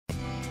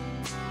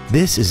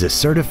This is a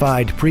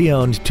certified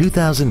pre-owned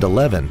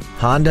 2011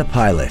 Honda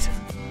Pilot.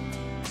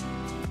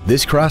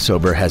 This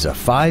crossover has a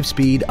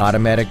 5-speed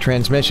automatic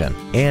transmission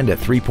and a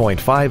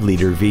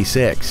 3.5-liter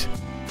V6.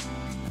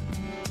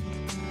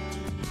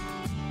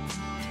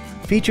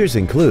 Features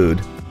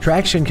include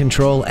traction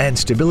control and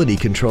stability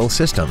control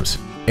systems,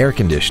 air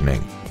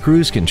conditioning,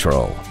 cruise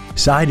control,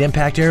 side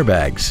impact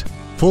airbags,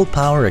 full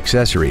power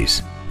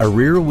accessories, a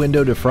rear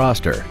window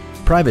defroster,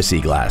 privacy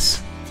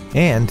glass,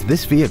 and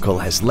this vehicle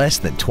has less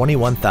than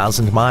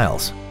 21,000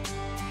 miles.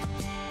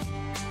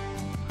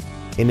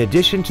 In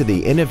addition to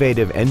the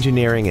innovative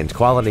engineering and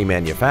quality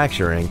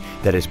manufacturing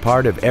that is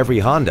part of every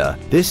Honda,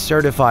 this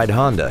certified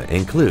Honda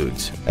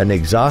includes an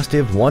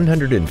exhaustive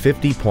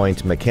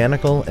 150-point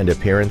mechanical and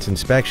appearance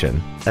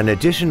inspection, an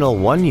additional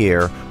 1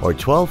 year or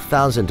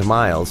 12,000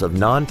 miles of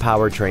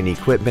non-powertrain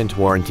equipment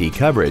warranty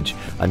coverage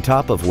on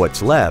top of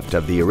what's left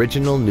of the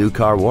original new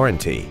car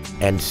warranty,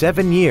 and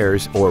 7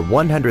 years or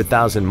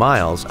 100,000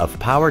 miles of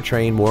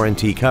powertrain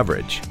warranty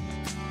coverage.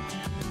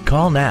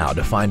 Call now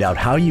to find out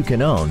how you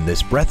can own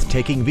this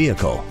breathtaking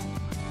vehicle.